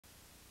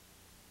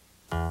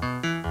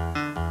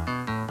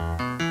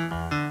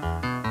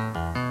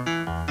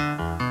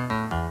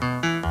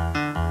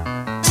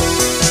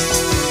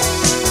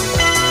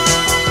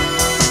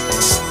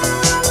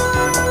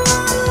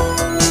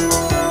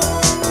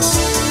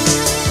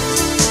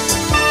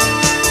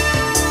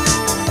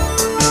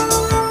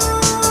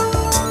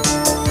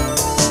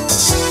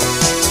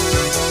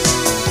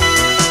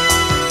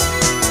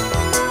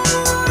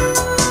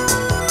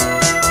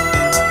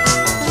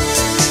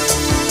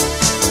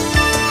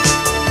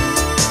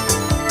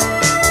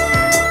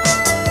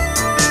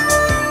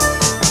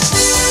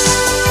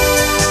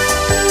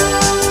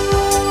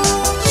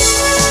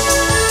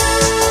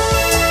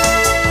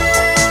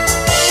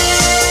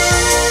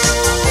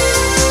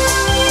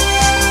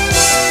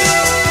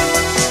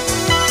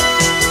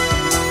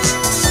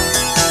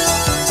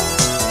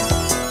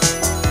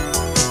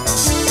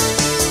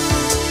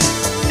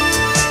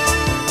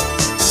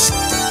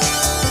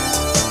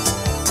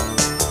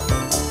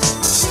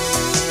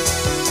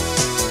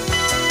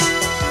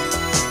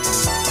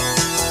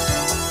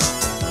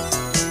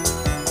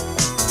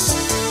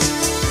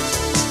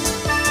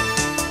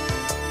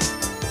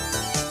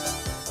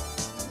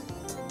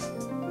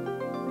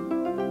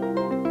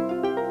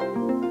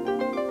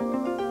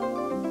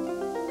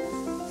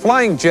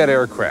Flying jet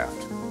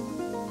aircraft.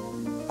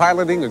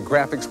 Piloting a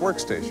graphics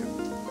workstation.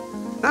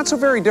 Not so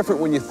very different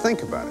when you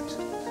think about it.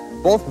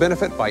 Both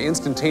benefit by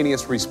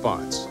instantaneous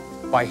response,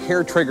 by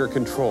hair trigger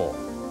control,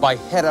 by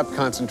head-up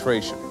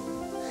concentration.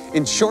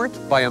 In short,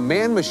 by a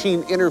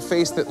man-machine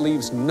interface that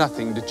leaves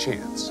nothing to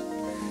chance.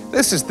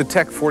 This is the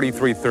Tech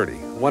 4330,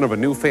 one of a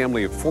new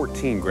family of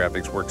 14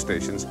 graphics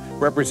workstations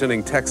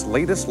representing Tech's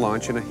latest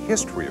launch in a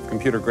history of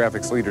computer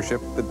graphics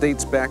leadership that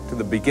dates back to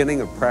the beginning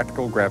of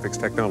practical graphics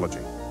technology.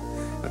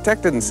 Now,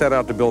 Tech didn't set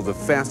out to build the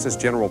fastest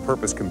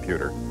general-purpose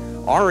computer.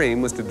 Our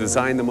aim was to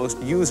design the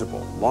most usable,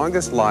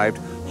 longest-lived,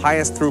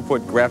 highest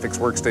throughput graphics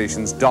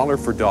workstations dollar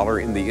for dollar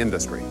in the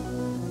industry.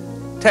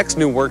 Tech's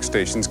new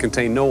workstations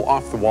contain no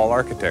off-the-wall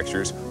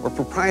architectures or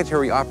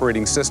proprietary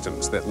operating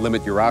systems that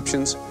limit your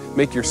options,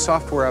 make your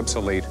software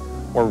obsolete,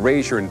 or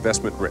raise your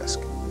investment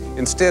risk.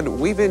 Instead,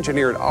 we've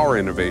engineered our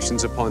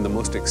innovations upon the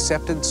most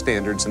accepted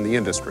standards in the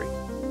industry,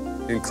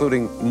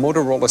 including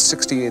Motorola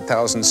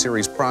 68000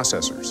 series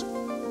processors,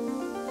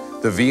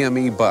 the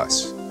VME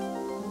bus,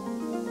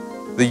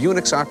 the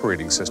Unix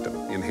operating system,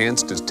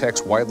 enhanced as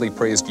Tech's widely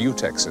praised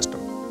UTech system,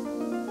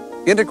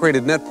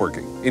 integrated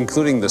networking,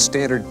 including the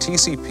standard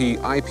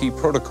TCP/IP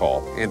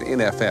protocol and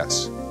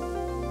NFS,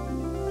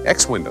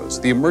 X-Windows,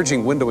 the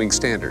emerging windowing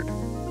standard,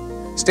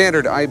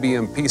 standard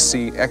IBM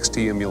PC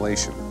XT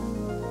emulation,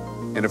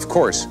 and of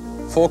course,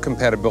 full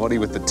compatibility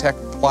with the Tech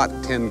Plot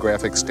 10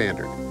 graphics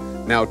standard,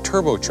 now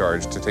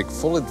turbocharged to take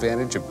full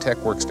advantage of Tech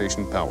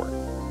workstation power.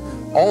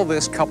 All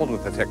this coupled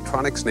with the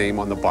Tektronix name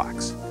on the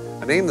box,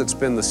 a name that's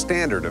been the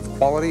standard of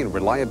quality and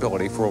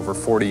reliability for over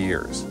 40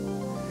 years.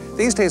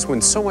 These days,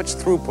 when so much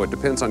throughput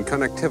depends on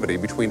connectivity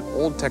between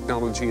old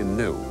technology and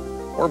new,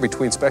 or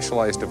between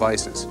specialized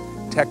devices,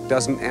 Tech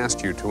doesn't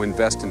ask you to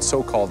invest in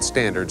so-called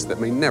standards that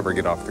may never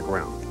get off the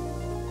ground.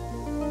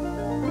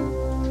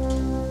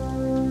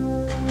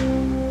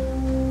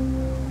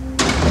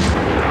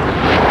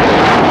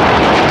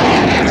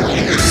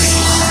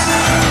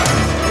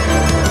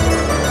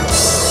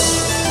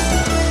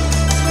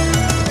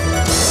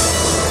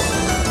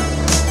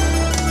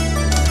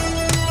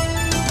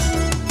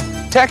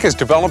 Tech has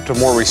developed a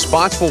more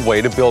responsible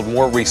way to build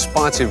more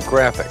responsive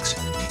graphics.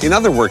 In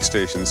other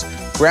workstations,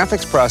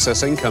 graphics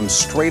processing comes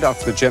straight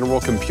off the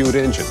general compute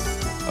engine,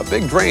 a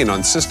big drain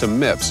on system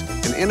MIPS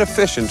and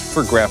inefficient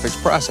for graphics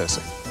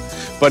processing.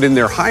 But in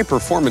their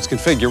high-performance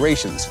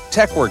configurations,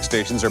 Tech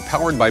workstations are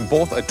powered by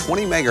both a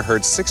 20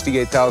 MHz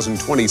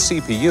 68020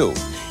 CPU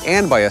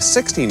and by a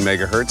 16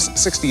 MHz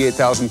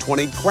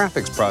 68020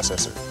 graphics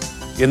processor.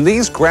 In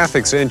these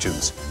graphics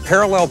engines,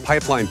 parallel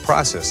pipeline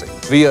processing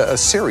via a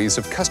series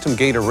of custom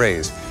gate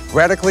arrays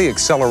radically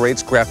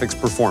accelerates graphics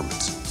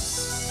performance.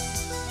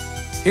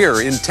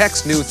 Here, in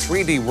Tech's new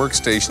 3D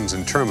workstations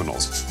and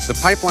terminals, the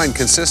pipeline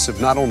consists of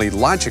not only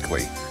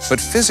logically, but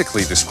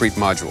physically discrete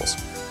modules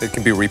that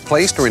can be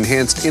replaced or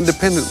enhanced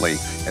independently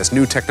as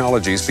new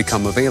technologies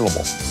become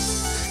available.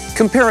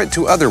 Compare it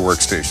to other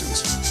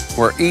workstations,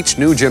 where each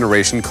new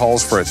generation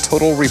calls for a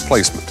total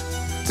replacement,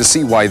 to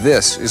see why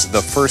this is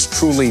the first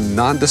truly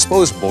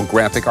non-disposable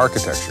graphic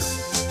architecture.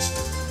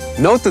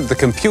 Note that the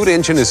compute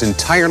engine is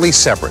entirely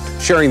separate,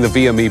 sharing the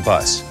VME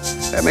bus.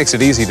 That makes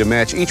it easy to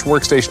match each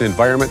workstation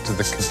environment to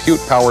the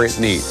compute power it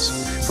needs,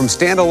 from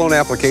standalone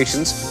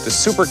applications to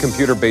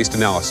supercomputer-based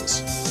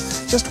analysis.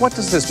 Just what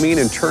does this mean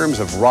in terms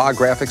of raw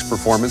graphics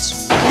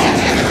performance?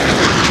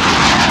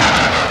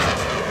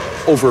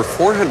 Over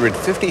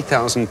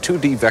 450,000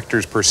 2D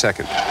vectors per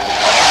second.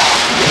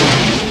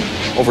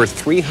 Over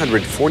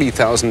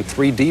 340,000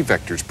 3D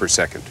vectors per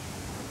second.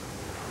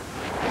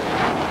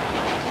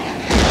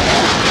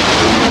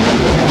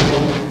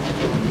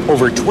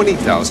 Over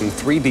 20,000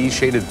 3D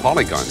shaded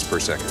polygons per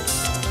second.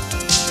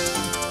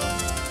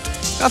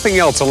 Nothing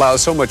else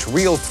allows so much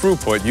real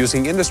throughput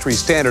using industry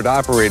standard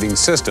operating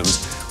systems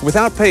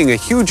without paying a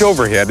huge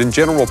overhead in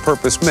general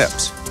purpose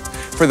MIPS.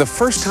 For the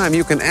first time,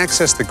 you can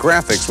access the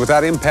graphics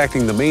without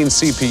impacting the main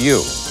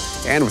CPU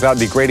and without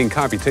degrading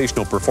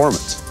computational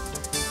performance.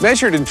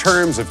 Measured in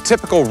terms of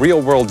typical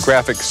real-world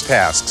graphics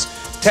tasks,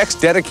 Tech's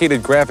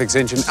dedicated graphics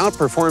engine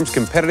outperforms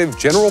competitive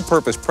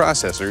general-purpose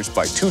processors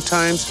by 2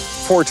 times,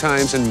 4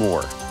 times, and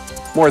more.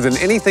 More than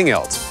anything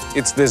else,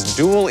 it's this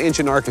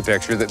dual-engine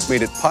architecture that's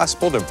made it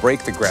possible to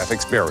break the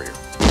graphics barrier.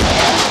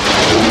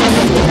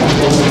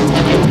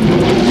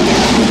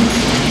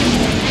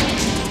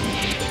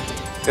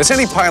 As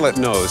any pilot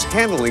knows,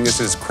 handling is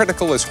as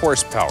critical as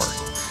horsepower.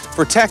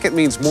 For Tech, it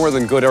means more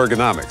than good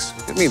ergonomics.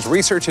 It means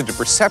research into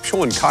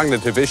perceptual and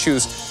cognitive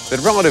issues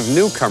that relative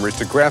newcomers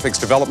to graphics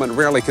development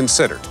rarely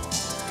consider.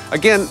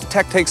 Again,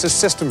 Tech takes a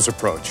systems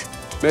approach,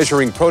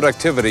 measuring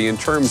productivity in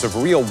terms of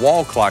real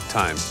wall clock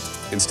time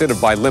instead of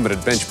by limited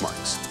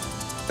benchmarks.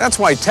 That's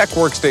why Tech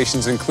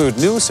workstations include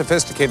new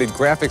sophisticated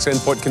graphics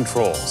input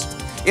controls,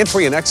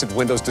 entry and exit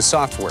windows to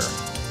software,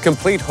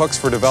 complete hooks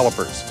for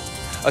developers,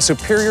 a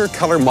superior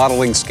color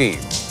modeling scheme,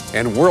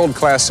 and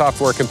world-class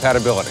software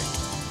compatibility.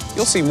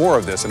 You'll see more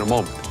of this in a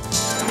moment.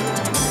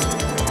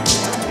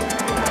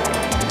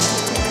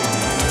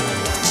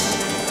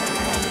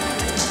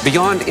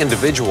 Beyond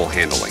individual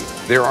handling,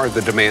 there are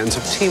the demands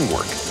of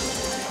teamwork.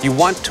 You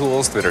want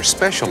tools that are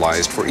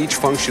specialized for each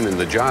function in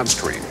the job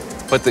stream,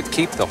 but that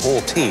keep the whole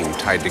team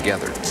tied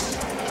together.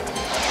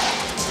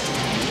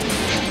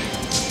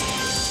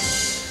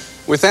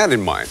 With that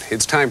in mind,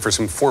 it's time for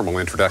some formal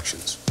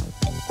introductions.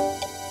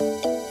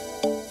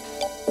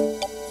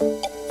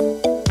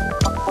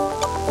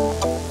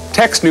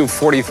 Tek's new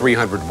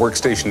 4300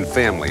 workstation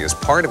family is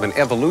part of an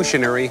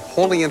evolutionary,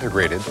 wholly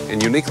integrated,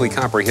 and uniquely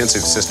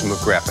comprehensive system of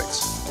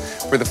graphics.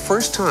 For the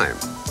first time,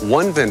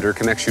 one vendor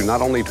connects you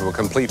not only to a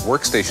complete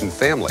workstation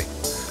family,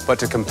 but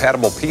to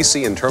compatible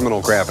PC and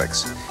terminal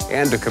graphics,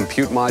 and to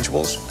compute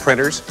modules,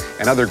 printers,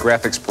 and other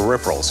graphics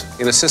peripherals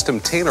in a system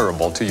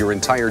tailorable to your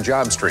entire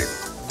job stream.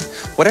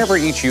 Whatever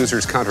each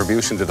user's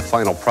contribution to the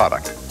final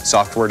product,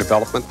 software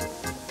development,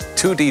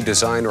 2D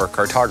design or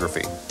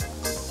cartography,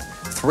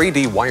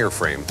 3D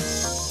wireframe,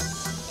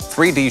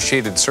 3D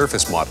shaded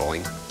surface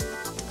modeling,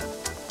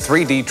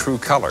 3D true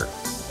color,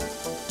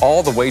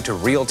 all the way to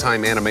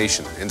real-time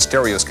animation and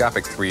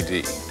stereoscopic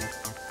 3D.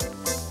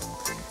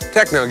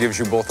 Tek now gives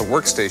you both a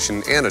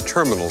workstation and a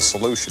terminal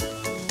solution.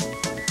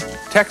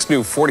 Tek's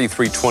new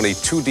 4320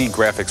 2D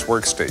graphics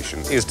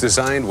workstation is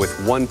designed with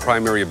one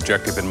primary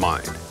objective in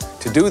mind: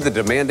 to do the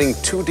demanding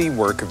 2D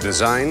work of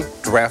design,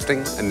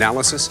 drafting,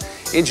 analysis,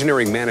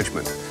 engineering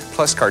management,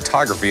 plus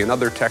cartography and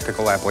other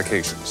technical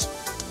applications.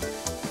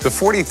 The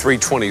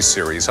 4320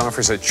 series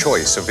offers a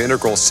choice of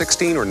integral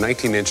 16 or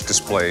 19-inch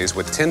displays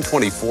with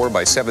 1024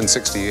 by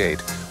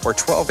 768 or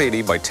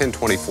 1280 by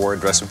 1024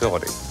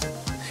 addressability,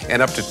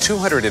 and up to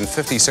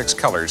 256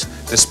 colors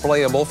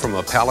displayable from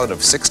a palette of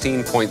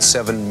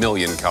 16.7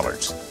 million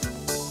colors.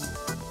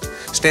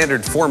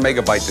 Standard 4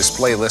 megabyte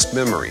display list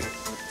memory,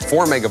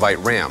 4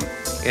 megabyte RAM,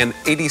 and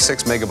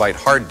 86 megabyte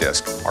hard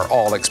disk are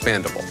all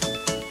expandable.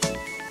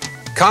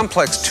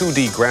 Complex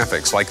 2D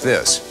graphics like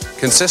this,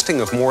 consisting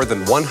of more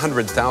than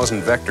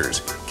 100,000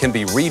 vectors, can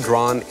be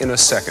redrawn in a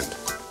second.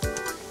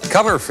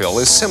 Color fill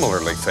is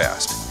similarly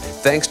fast,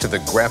 thanks to the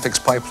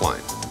graphics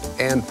pipeline,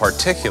 and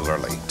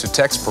particularly to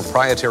Tek's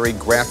proprietary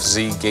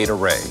GraphZ gate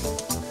array.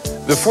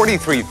 The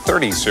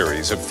 4330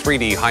 series of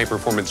 3D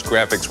high-performance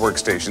graphics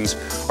workstations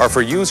are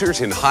for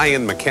users in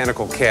high-end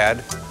mechanical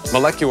CAD,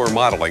 molecular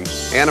modeling,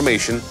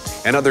 animation,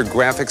 and other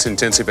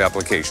graphics-intensive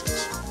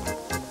applications.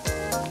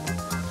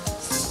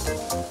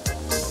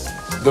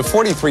 The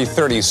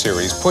 4330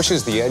 series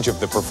pushes the edge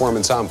of the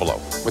performance envelope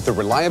with the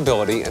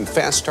reliability and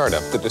fast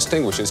startup that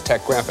distinguishes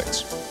Tek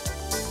graphics.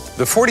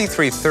 The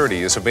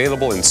 4330 is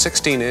available in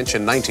 16-inch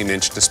and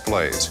 19-inch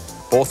displays,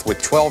 both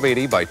with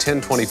 1280 by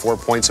 1024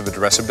 points of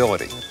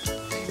addressability.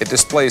 It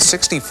displays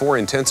 64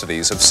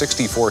 intensities of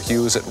 64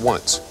 hues at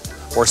once,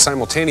 or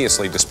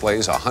simultaneously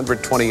displays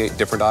 128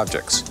 different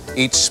objects,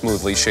 each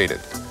smoothly shaded.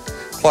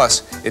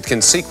 Plus, it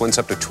can sequence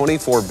up to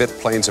 24-bit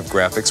planes of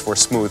graphics for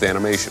smooth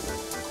animation,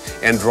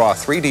 and draw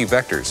 3D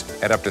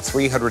vectors at up to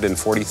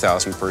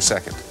 340,000 per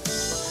second.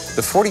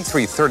 The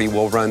 4330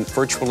 will run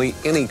virtually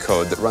any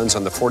code that runs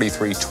on the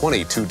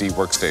 4320 2D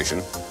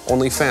workstation,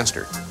 only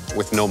faster,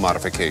 with no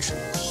modification.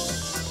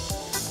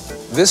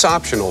 This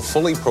optional,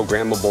 fully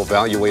programmable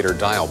Valuator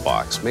dial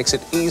box makes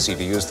it easy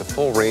to use the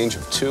full range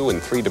of 2- and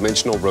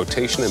 3-dimensional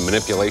rotation and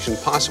manipulation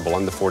possible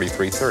on the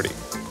 4330.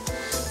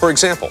 For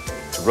example,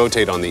 to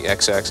rotate on the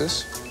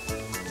X-axis,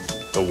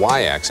 the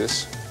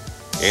Y-axis,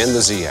 and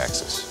the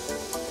Z-axis.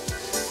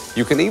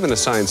 You can even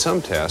assign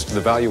some tasks to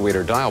the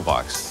Valuator dial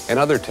box and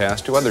other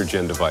tasks to other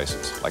Gen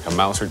devices, like a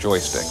mouse or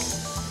joystick.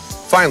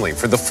 Finally,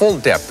 for the full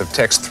depth of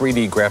Tek's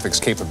 3D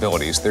graphics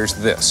capabilities, there's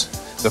this,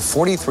 the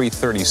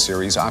 4330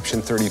 series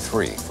option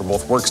 33 for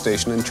both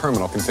workstation and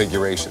terminal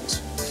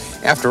configurations.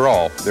 After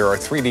all, there are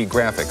 3D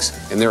graphics,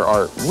 and there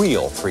are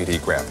real 3D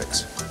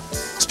graphics.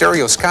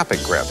 Stereoscopic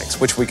graphics,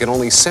 which we can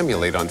only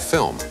simulate on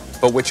film,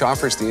 but which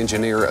offers the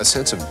engineer a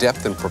sense of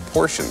depth and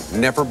proportion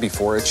never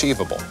before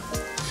achievable.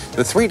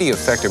 The 3D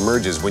effect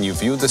emerges when you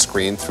view the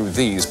screen through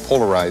these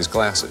polarized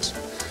glasses,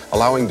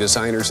 allowing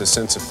designers a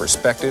sense of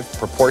perspective,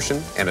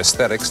 proportion, and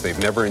aesthetics they've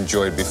never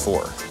enjoyed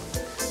before.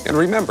 And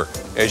remember,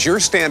 as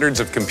your standards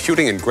of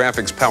computing and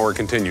graphics power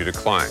continue to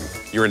climb,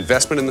 your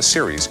investment in the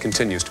series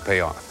continues to pay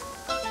off.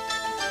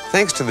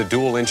 Thanks to the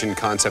dual engine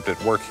concept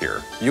at work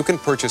here, you can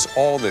purchase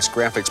all this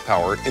graphics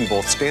power in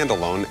both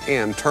standalone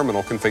and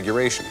terminal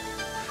configuration.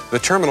 The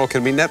terminal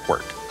can be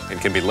networked and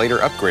can be later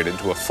upgraded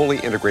to a fully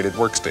integrated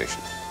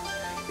workstation.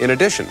 In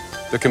addition,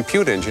 the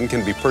compute engine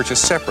can be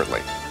purchased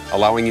separately,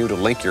 allowing you to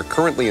link your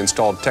currently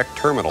installed Tek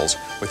terminals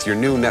with your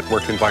new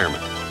networked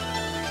environment.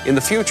 In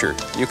the future,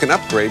 you can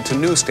upgrade to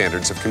new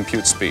standards of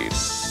compute speed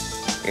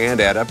and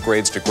add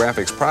upgrades to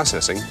graphics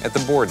processing at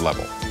the board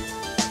level.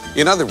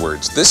 In other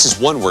words, this is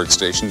one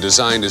workstation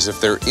designed as if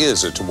there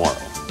is a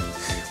tomorrow.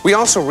 We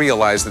also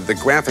realize that the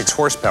graphics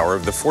horsepower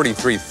of the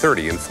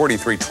 4330 and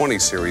 4320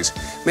 series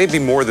may be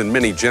more than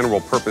many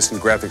general purpose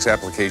and graphics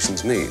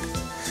applications need.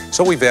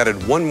 So we've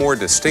added one more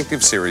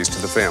distinctive series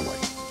to the family.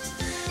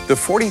 The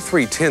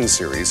 4310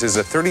 series is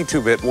a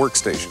 32-bit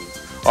workstation,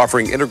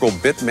 offering integral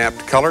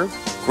bit-mapped color,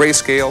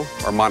 grayscale,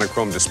 or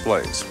monochrome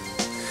displays.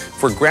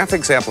 For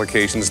graphics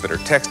applications that are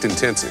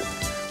text-intensive,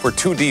 for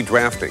 2D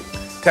drafting,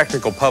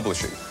 technical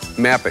publishing,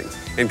 mapping,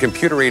 and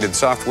computer-aided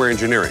software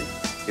engineering.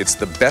 It's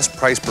the best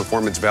price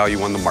performance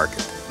value on the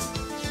market.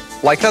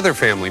 Like other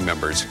family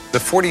members, the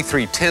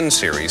 4310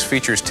 series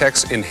features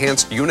TEC's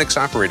enhanced Unix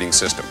operating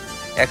system,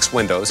 X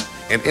Windows,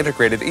 and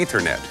integrated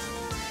Ethernet.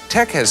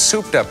 TEC has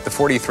souped up the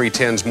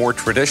 4310's more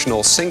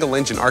traditional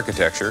single-engine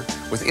architecture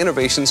with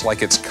innovations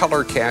like its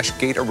color cache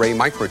gate array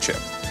microchip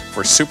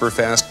for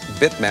super-fast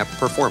bitmap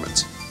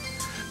performance.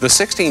 The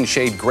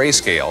 16-shade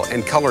grayscale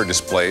and color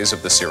displays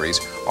of the series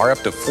are up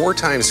to 4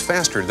 times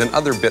faster than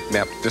other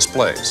bitmap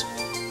displays.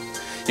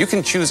 You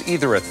can choose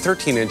either a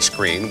 13-inch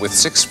screen with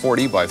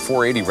 640 by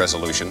 480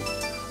 resolution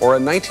or a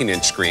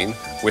 19-inch screen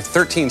with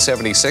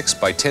 1376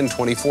 by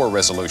 1024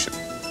 resolution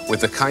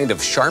with the kind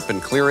of sharp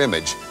and clear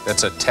image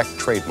that's a TEC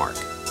trademark.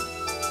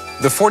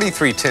 The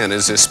 4310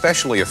 is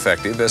especially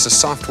effective as a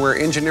software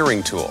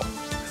engineering tool.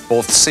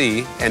 Both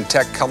C and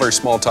TEC Color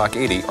Smalltalk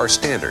 80 are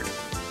standard.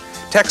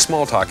 TEC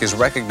Smalltalk is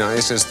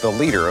recognized as the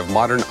leader of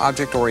modern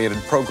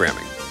object-oriented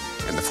programming,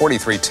 and the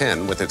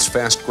 4310, with its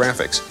fast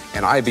graphics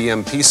and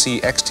IBM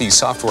PC XT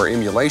software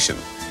emulation,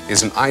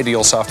 is an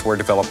ideal software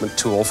development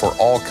tool for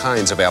all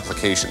kinds of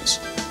applications.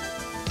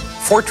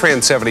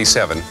 Fortran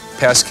 77,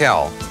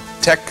 Pascal,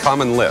 TEC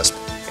Common Lisp,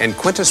 and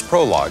Quintus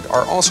Prolog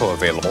are also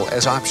available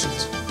as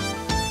options.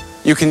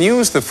 You can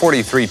use the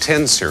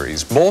 4310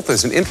 series both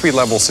as an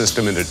entry-level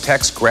system into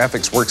TEC's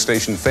graphics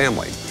workstation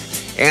family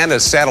and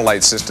as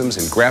satellite systems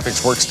in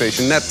graphics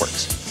workstation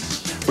networks.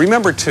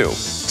 Remember, too,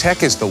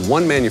 TEC is the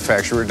one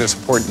manufacturer to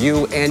support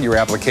you and your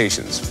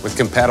applications with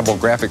compatible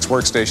graphics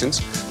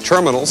workstations,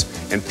 terminals,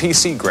 and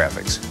PC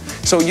graphics,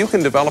 so you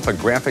can develop a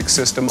graphics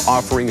system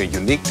offering a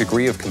unique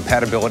degree of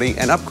compatibility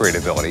and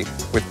upgradability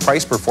with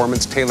price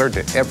performance tailored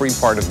to every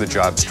part of the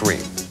job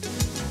stream.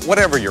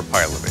 Whatever you're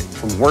piloting,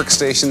 from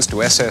workstations to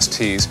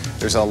SSTs,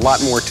 there's a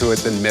lot more to it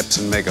than MIPS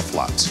and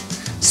megaflops.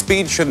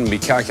 Speed shouldn't be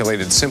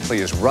calculated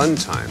simply as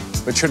runtime,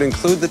 but should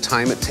include the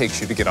time it takes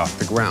you to get off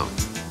the ground.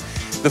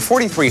 The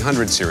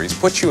 4300 series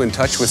puts you in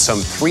touch with some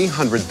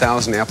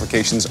 300,000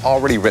 applications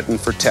already written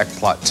for TEC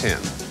Plot 10.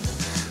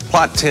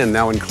 Plot 10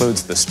 now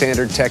includes the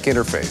standard TEC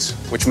interface,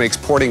 which makes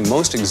porting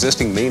most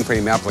existing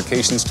mainframe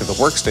applications to the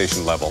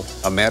workstation level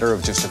a matter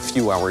of just a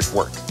few hours'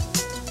 work.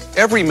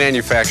 Every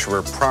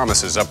manufacturer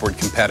promises upward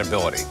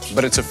compatibility,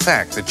 but it's a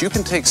fact that you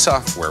can take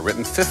software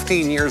written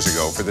 15 years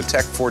ago for the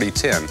TEC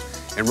 4010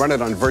 and run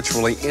it on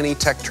virtually any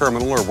TEC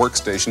terminal or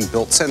workstation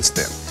built since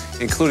then,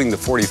 including the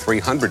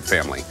 4300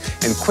 family,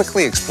 and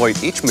quickly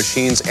exploit each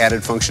machine's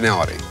added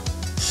functionality.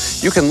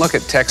 You can look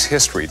at TEC's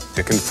history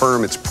to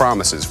confirm its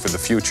promises for the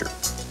future.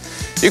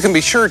 You can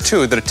be sure,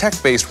 too, that a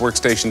TEC-based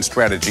workstation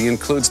strategy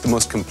includes the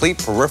most complete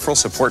peripheral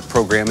support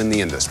program in the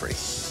industry.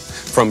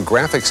 From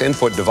graphics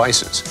input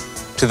devices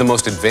to the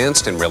most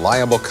advanced and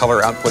reliable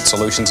color output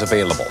solutions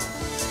available,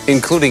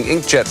 including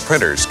inkjet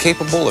printers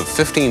capable of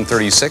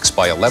 1536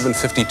 by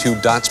 1152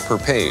 dots per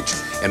page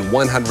and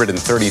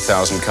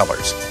 130,000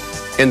 colors,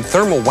 and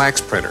thermal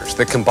wax printers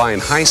that combine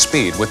high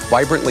speed with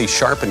vibrantly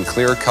sharp and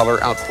clear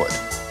color output.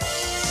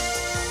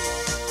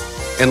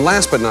 And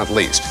last but not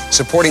least,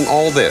 supporting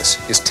all this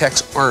is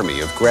TEC's army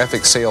of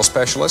graphics sales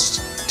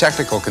specialists,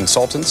 technical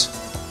consultants,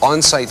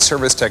 on-site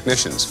service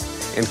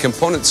technicians, and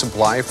component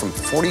supply from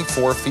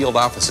 44 field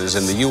offices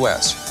in the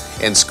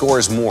U.S. and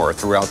scores more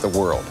throughout the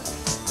world.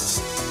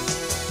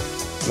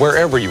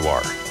 Wherever you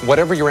are,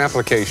 whatever your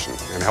application,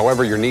 and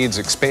however your needs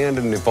expand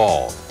and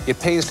evolve, it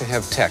pays to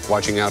have TEC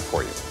watching out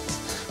for you.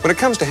 When it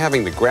comes to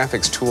having the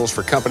graphics tools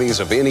for companies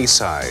of any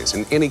size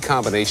and any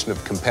combination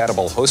of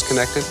compatible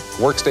host-connected,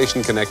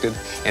 workstation-connected,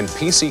 and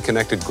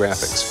PC-connected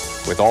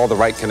graphics, with all the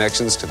right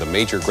connections to the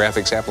major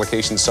graphics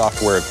application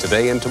software of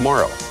today and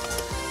tomorrow,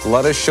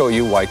 let us show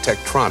you why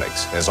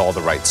Tektronix has all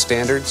the right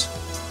standards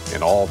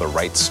and all the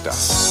right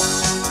stuff.